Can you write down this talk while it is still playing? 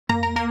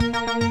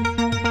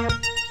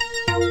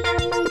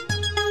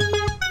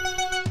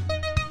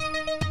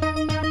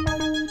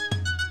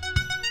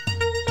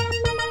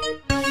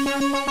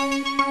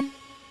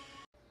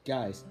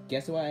guys,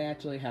 guess what I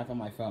actually have on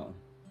my phone?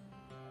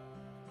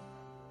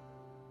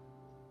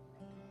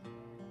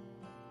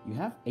 You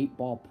have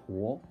 8-ball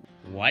pool?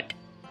 What?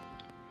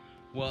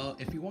 Well,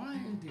 if you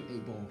want to do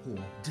 8-ball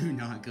pool, do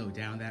not go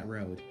down that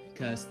road,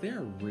 because there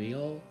are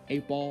real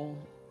 8-ball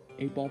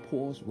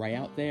pools right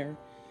out there,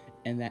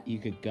 and that you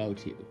could go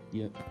to.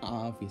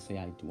 Obviously,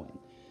 I'd win.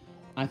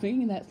 I'm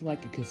thinking that's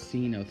like a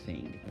casino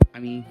thing. I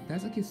mean,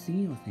 that's a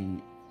casino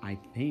thing, I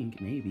think,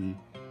 maybe.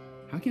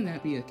 How can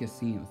that be a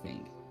casino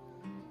thing?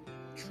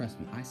 Trust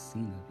me, I've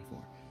seen those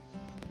before.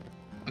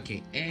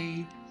 Okay,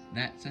 A,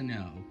 that's a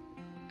no.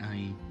 I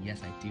mean,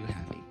 yes, I do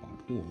have 8-ball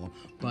pool,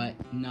 but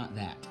not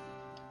that.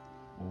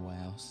 What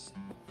else?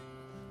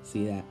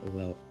 See that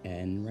little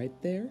N right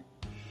there?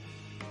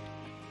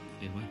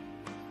 Wait, what?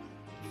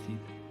 See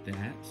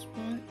that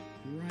spot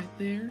right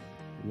there?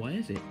 What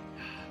is it?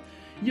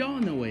 Y'all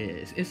know what it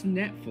is. It's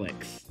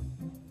Netflix.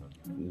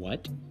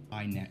 What?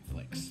 I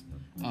Netflix.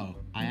 Oh,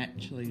 I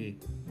actually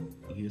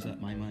use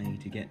up my money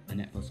to get a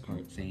Netflix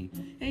card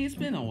saying, hey, it's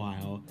been a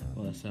while,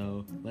 well,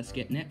 so let's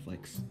get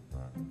Netflix.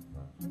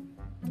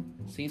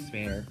 Seems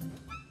fair.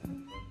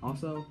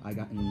 Also, I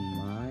got in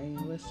my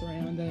list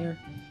around there,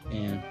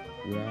 and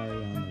we're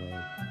already on the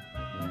way.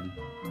 And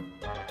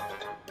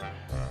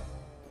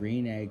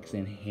green eggs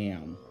and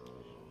ham.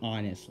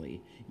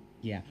 Honestly.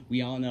 Yeah,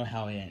 we all know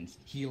how it ends.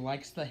 He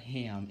likes the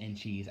ham and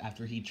cheese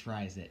after he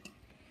tries it.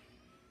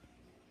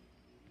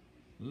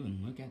 Ooh,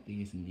 and look at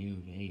these new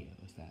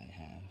videos that I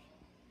have.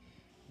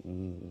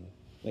 Ooh.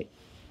 Wait,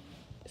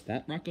 is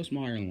that Rocco's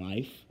Modern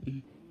Life?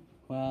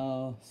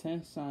 Well,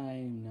 since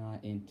I'm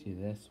not into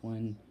this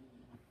one,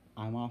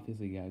 I'm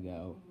obviously gonna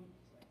go.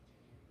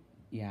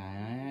 Yeah,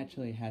 I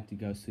actually had to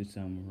go through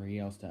some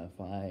real stuff,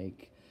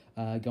 like,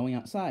 going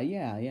outside.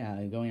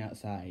 Going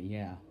outside.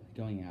 Yeah,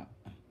 going out.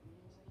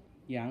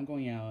 Yeah, I'm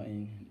going out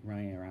and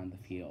running around the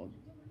field.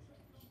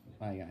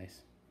 Bye,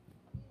 guys.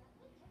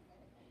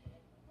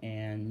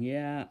 And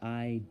yeah,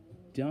 I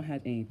don't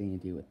have anything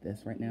to do with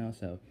this right now,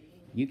 so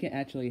you can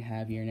actually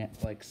have your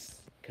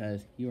Netflix,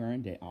 because you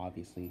earned it,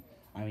 obviously.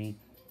 I mean,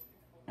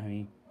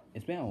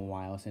 it's been a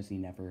while since we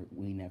never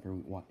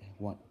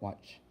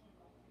watch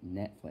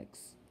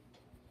Netflix.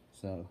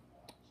 So,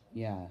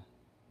 yeah,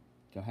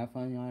 go have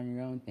fun on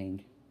your own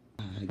thing.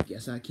 I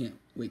guess I can't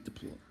wait to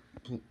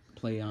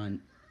play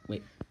on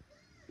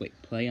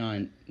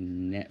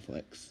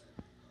Netflix.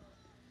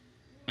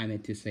 I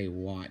meant to say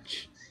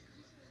watch.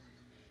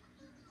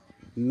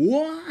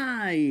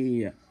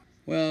 Why?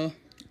 Well,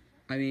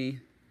 I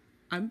mean,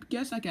 I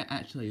guess I can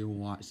actually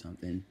watch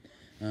something.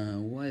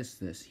 What is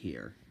this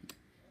here?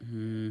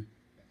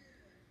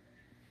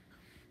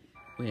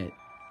 Wait.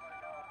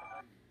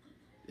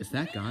 Is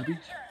that Gabi?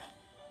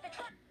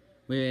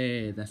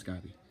 Wait, that's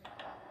Gabi.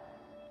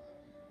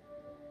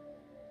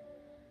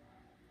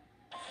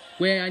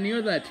 Wait, I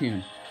knew that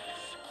tune.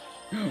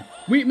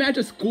 Wait,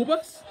 Magic School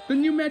Bus? The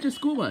new Magic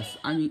School Bus.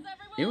 I mean,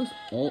 it was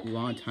a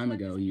long time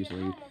ago,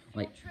 usually.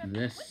 Like,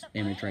 this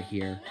image right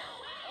here.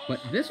 But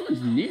this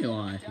one's new,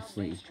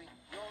 obviously.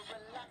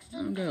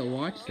 I'm gonna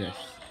watch this.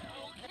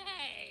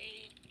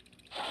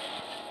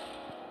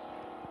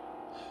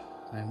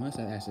 I must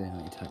have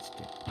accidentally touched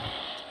it.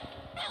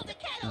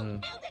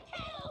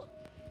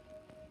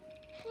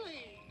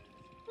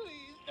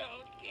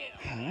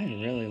 I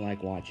really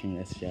like watching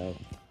this show.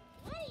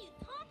 What are you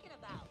talking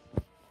about?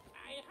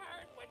 I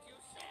heard what you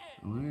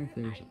said. I wonder if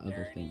there's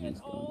other things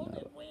going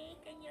on.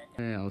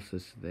 What else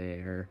is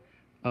there?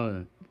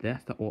 Oh,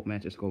 that's the old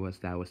Magic School Bus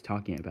that I was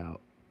talking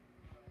about.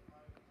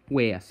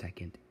 Wait a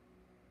second.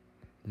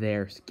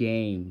 There's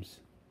games.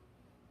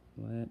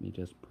 Let me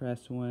just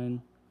press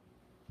one.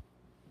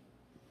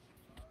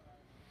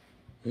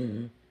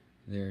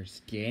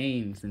 There's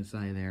games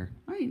inside there.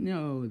 I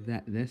know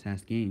that this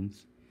has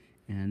games.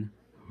 And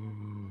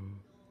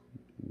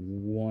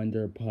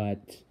Wonder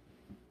Putt.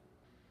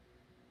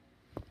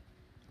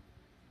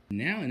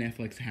 Now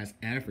Netflix has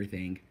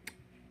everything.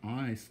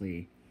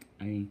 Honestly,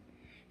 I mean,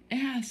 it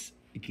has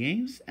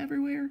games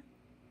everywhere.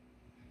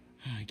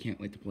 I can't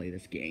wait to play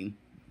this game.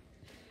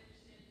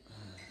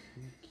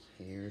 Who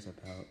cares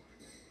about...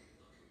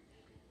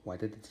 Why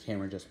did the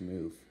camera just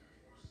move?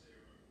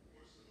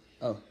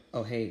 Oh,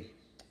 hey.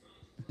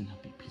 A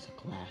big piece of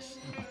glass.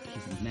 A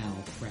piece of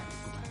metal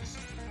wrapped glass.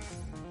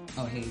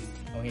 Oh, hey,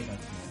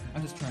 Buster.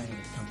 I'm just trying to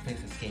come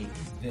face escape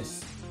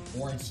this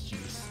orange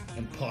juice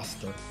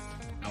imposter.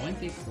 I wouldn't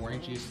think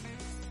orange juice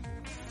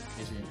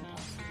is an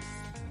imposter.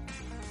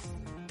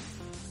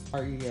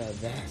 Are you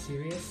that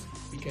serious?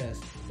 Because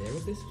there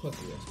was this hook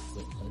reels.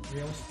 With hook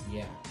reels?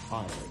 Yeah,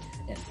 honestly.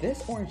 And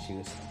this orange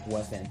juice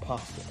was the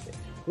imposter of it.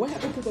 What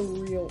happened to the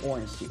real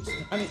orange juice?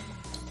 I mean,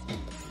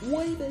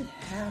 what even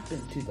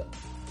happened to the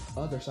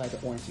other side of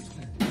the orange juice?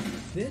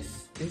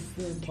 This is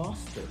the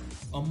imposter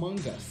among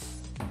us.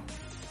 I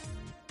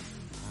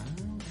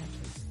don't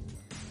actually see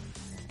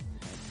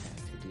what that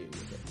has to do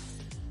with it.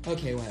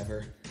 Okay,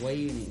 whatever. What do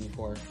you need me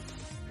for?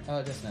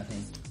 Oh, just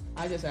nothing.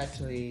 I just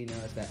actually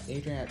noticed that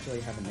Adrian actually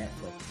have a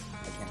Netflix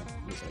account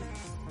usually.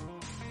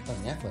 Oh,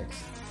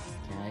 Netflix?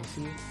 Can I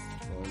see?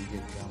 Or you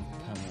could come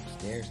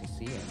upstairs and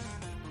see him.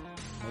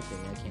 Okay,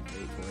 I can't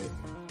wait for it.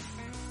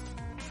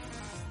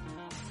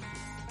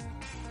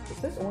 Is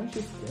this orange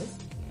juice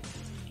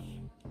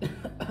good?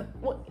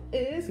 Well,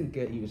 it isn't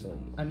good usually.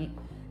 I mean,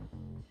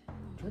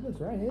 Trevor's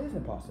right, it is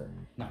imposter.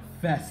 Now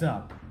fess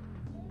up.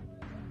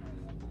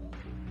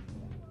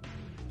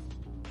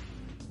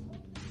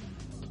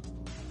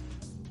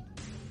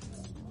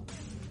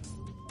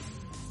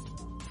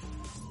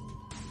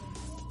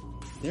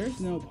 There's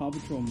no Paw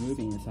Patrol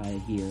movie inside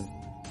here.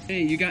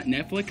 Hey, you got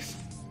Netflix?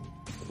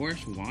 Of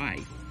course, why?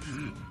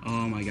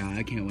 Oh my god,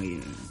 I can't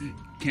wait.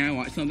 Can I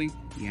watch something?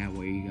 Yeah,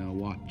 what are you gonna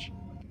watch?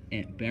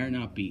 It better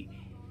not be.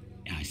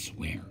 I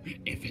swear,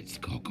 if it's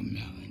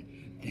Cocomelon,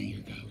 then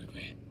you're gonna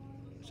regret.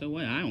 So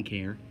what? I don't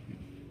care.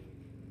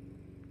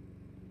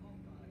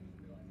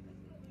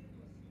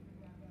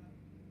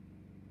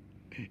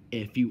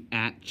 If you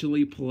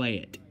actually play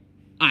it,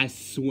 I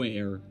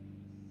swear.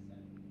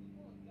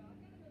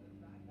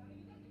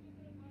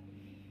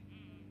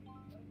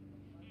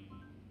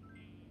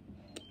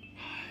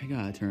 I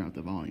gotta turn up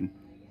the volume.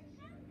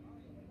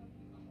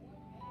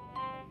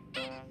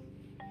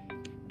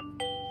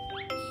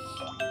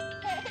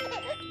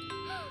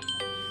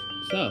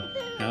 So,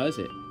 how is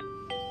it?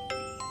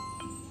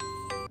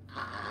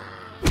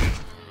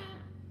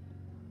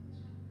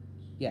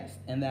 Yes,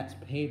 and that's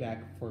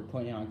payback for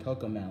putting on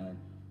Cocomelon.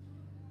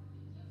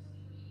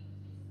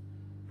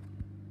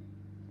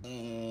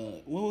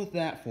 What was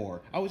that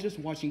for? I was just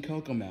watching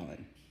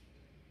Cocomelon.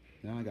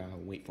 Now I gotta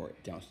wait for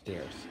it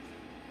downstairs.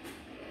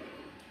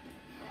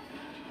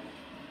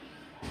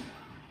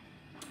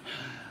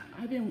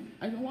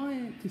 I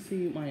wanted to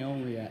see my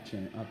own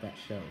reaction of that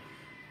show.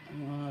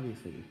 Well,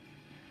 obviously.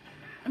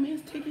 I mean,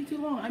 it's taking too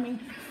long. I mean,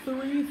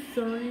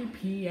 3:30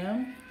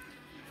 p.m.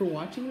 for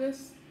watching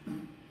this?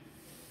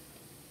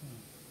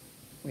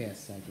 Wait a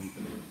second.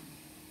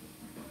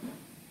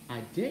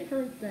 I did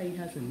hear that he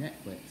has a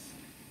Netflix.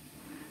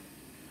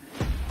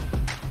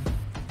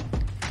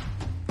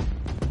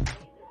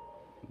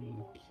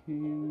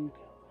 Okay.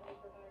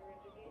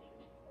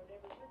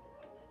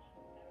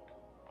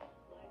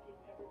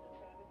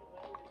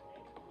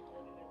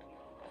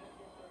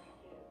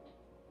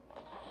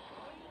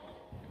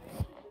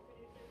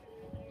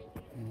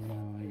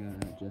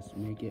 Just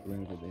make it right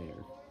over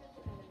there.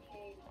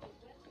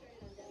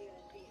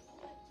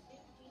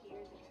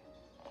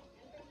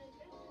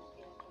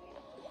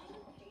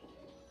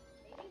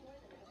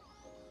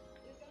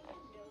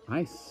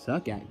 I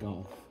suck at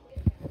golf.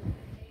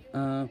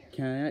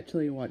 Can I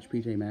actually watch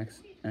PJ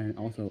Masks? And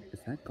also, is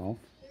that golf?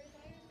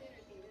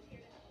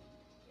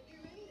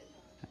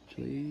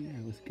 Actually,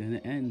 I was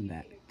gonna end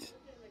that.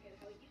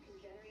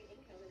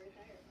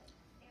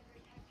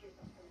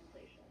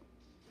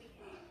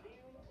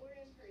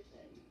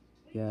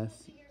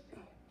 Yes,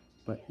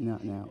 but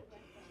not now.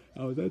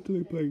 I was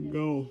actually playing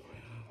golf.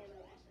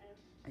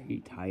 Are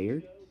you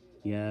tired?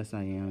 Yes,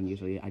 I am.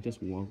 Usually, I just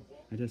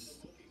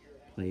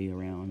play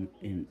around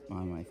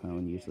on my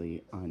phone.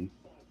 Usually on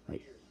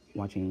like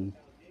watching,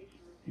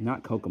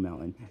 not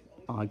Cocomelon,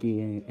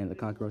 Augie and the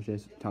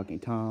Cockroaches, Talking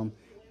Tom,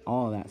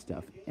 all of that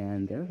stuff.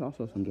 And there's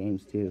also some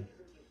games too,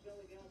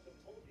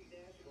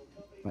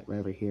 like right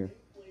over here.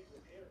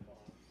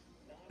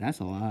 That's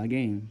a lot of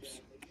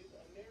games.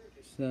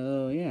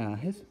 So yeah,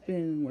 it's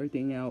been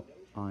working out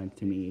on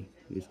to me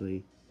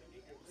usually.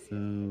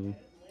 So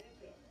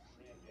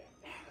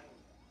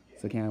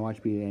can I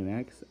watch PJ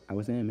Masks? I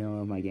was in the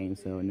middle of my game,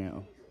 so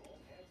no.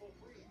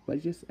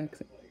 But just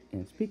exit.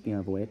 And speaking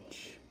of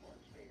which,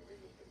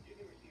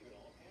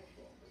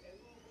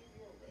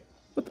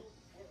 what the?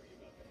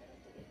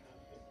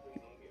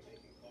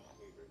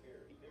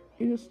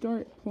 You just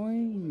start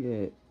playing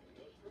it.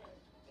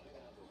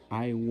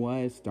 I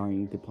was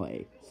starting to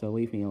play, so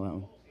leave me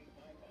alone.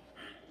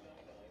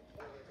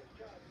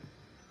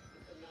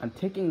 I'm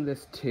taking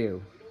this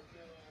too.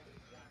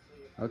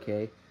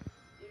 Okay.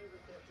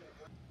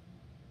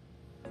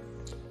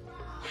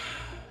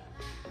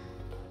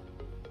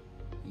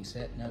 You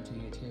said no to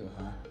you too,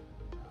 huh?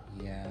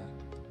 Yeah,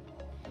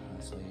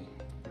 honestly.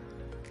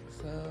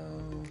 So,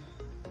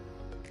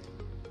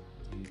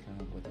 do you come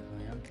up with a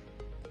plan?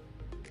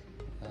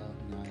 Well,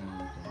 not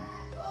anything.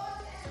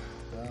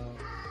 Well,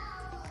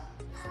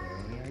 is there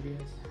any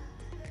ideas?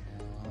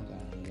 No, I don't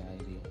got any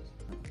ideas.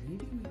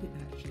 Maybe we could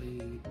actually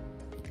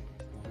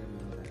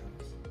watermelon the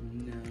house.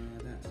 No,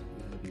 that's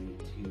gonna be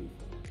too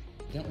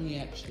far. Don't we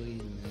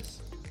actually mess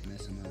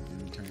them up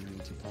and turn them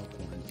into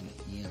popcorn and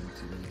eat them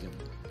to make them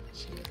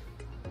shit?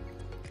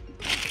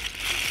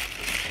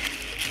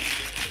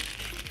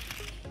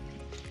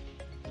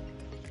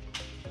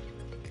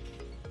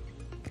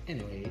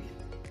 Anyway,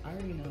 I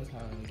already know how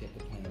to get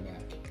the plan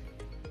back.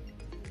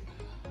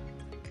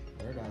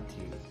 We're about to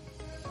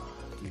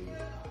do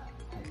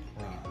a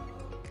prank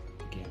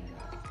again.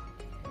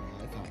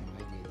 I thought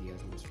my idea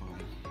was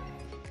fine.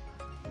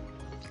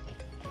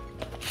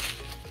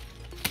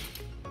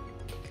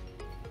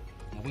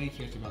 Nobody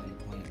cares about your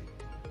plan.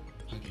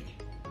 Okay,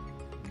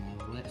 now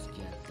let's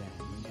get that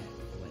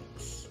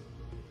Netflix.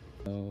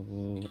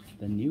 So,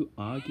 the new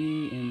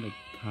Augie and the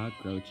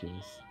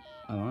cockroaches,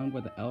 along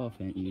with the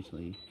elephant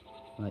usually.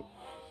 Like,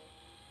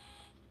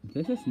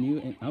 this is new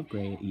and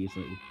upgraded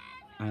usually.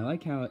 I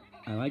like how it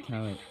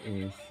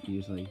is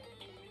usually.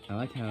 I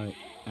like how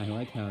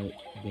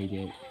they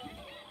did.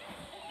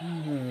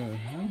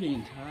 I'm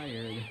getting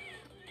tired.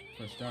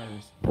 For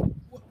starters.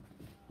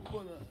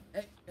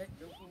 Hey,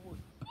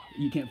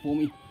 you can't fool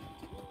me.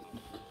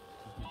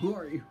 Who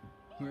are you?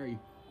 Who are you?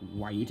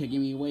 Why are you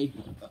taking me away?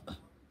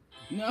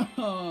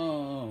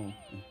 No!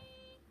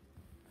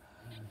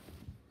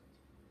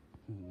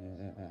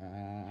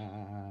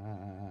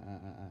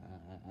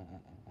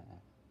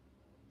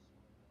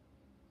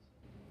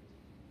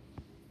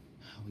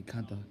 We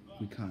caught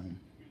him.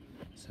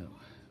 So,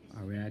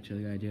 are we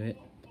actually gonna do it?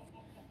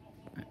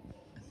 I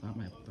thought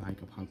my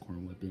bag of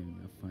popcorn would have been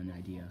a fun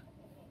idea.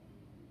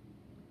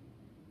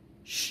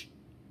 Shh!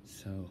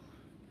 So,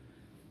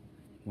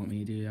 want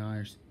me to do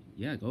ours?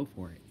 Yeah, go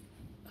for it.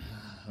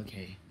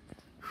 Okay.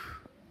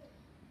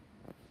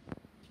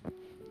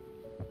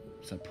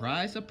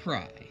 Surprise,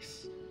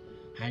 surprise.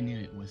 I knew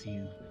it was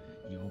you.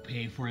 You'll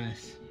pay for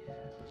this.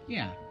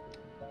 Yeah,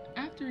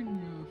 after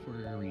no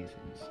further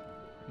reasons.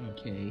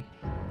 Okay.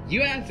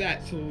 You have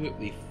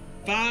absolutely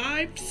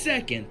 5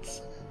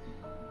 seconds.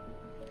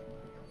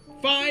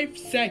 5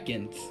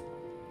 seconds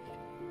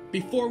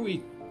before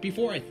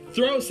I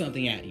throw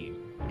something at you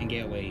and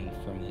get away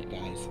from it,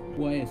 guys.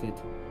 What is it?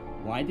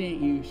 Why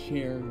didn't you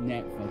share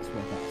Netflix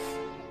with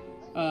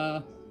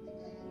us?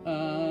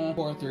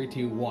 4, 3,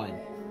 2,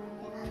 1.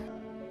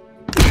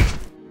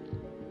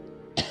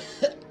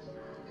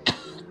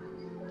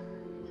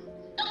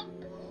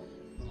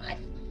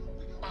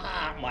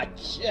 My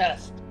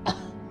chest.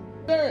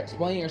 Better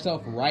explain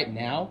yourself right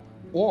now,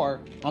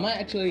 or I might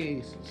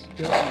actually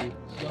spill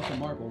some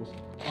marbles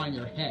on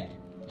your head.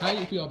 How do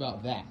you feel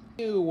about that?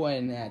 You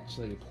wouldn't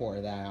actually pour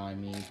that on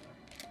me.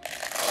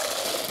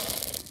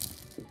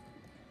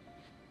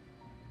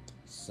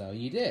 So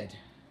you did.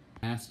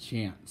 Last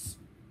chance.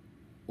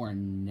 Or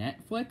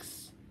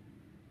Netflix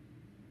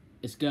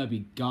is gonna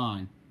be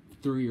gone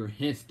through your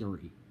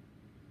history.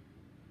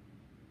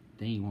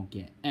 Then you won't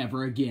get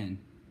ever again.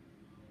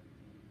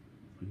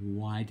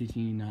 Why did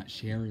you not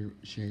share?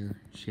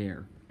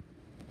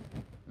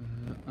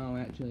 Oh,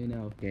 actually,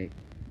 no. Okay.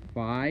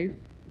 5.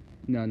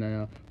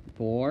 No.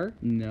 4.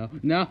 No.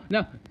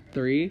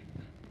 3,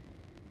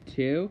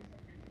 2,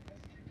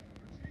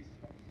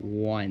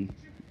 1.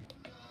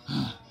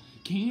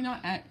 Can you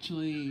not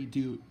actually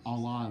do a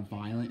lot of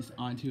violence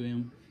onto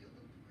him?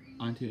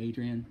 Onto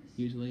Adrian,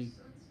 usually?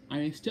 I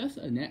mean, it's just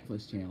a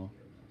Netflix channel.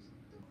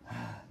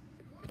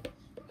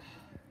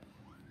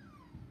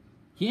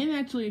 He didn't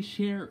actually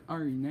share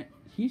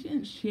he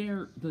didn't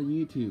share the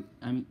YouTube,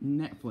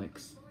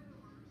 Netflix.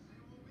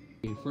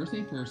 Okay, first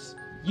thing first,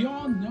 you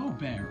all know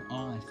better,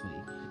 honestly.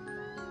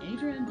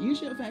 Adrian, you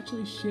should have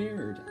actually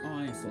shared,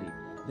 honestly.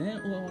 Then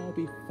it will all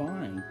be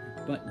fine.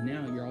 But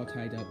now you're all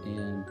tied up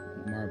and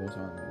marbles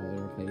are all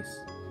over the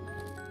place.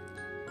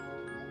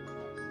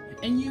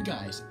 And you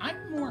guys,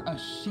 I'm more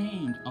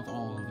ashamed of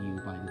all of you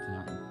by the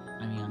time.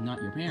 I mean, I'm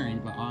not your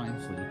parent, but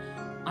honestly,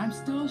 I'm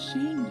still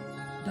ashamed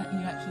that you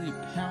actually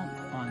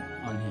pounced on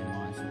him,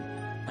 honestly.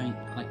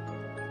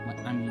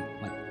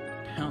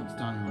 Pounced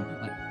on him,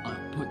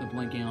 put the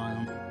blanket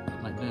on him,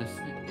 like this,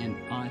 and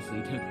honestly,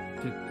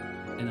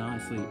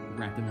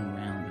 wrapped him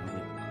around with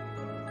it.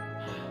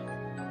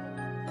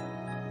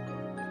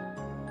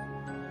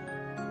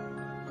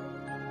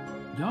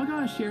 Y'all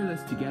gotta share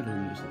this together,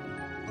 usually.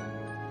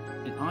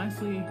 And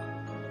honestly,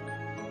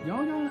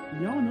 y'all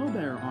know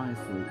better,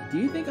 honestly. Do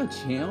you think a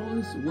channel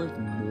is worth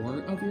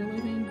more of your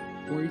living?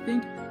 Or you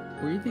think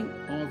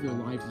all of your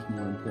lives is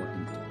more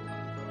important?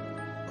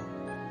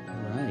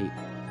 Right.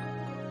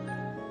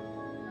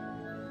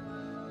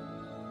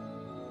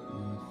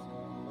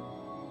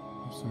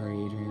 I'm sorry,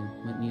 Adrian.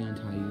 Let me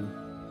untie you.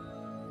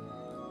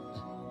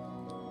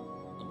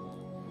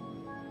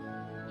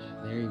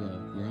 There you go.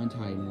 You're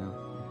untied now.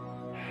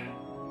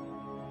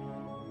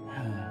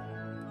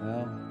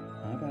 Well,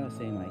 I'm about to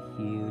say my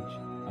huge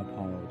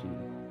apology.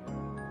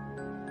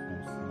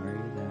 I'm sorry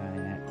that I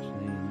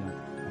actually ended up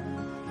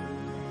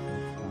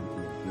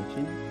onto the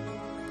kitchen.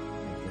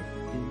 I just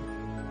didn't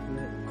do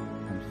it.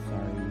 I'm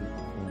sorry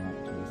for not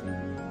actually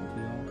saying anything to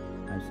y'all.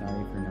 I'm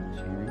sorry for not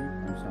sharing.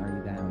 I'm sorry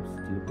that I'm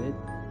stupid.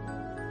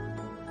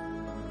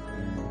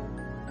 And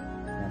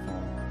that's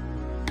all.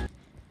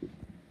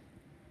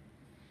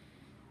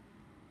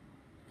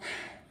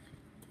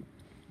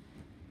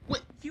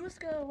 Wait, he was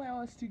gonna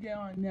allow us to get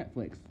on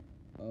Netflix.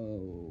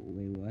 Oh,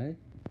 wait, what?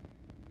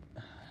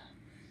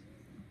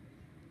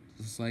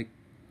 It's like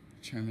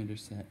Charmander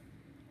said.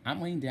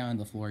 I'm laying down on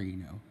the floor, you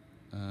know.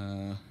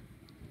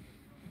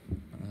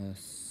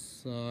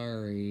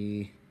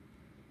 Sorry.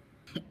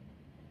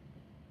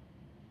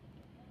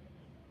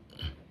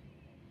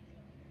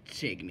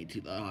 Take me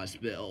to the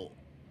hospital.